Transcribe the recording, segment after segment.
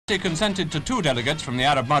He consented to 2 delegates from the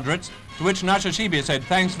Arab moderates, to which Nashashibi said,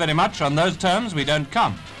 "Thanks very much, on those terms we don't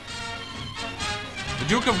come." The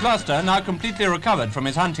Duke of Gloucester, now completely recovered from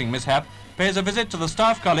his hunting mishap, pays a visit to the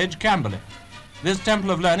Staff College, Camberley. This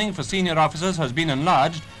temple of learning for senior officers has been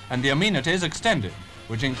enlarged and the amenities extended,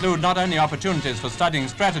 which include not only opportunities for studying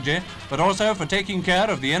strategy, but also for taking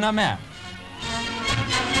care of the inner man.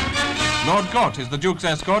 Lord Court is the Duke's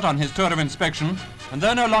escort on his tour of inspection, and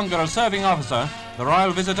though no longer a serving officer, the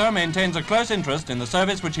royal visitor maintains a close interest in the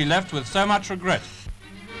service which he left with so much regret.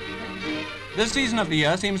 This season of the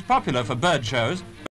year seems popular for bird shows,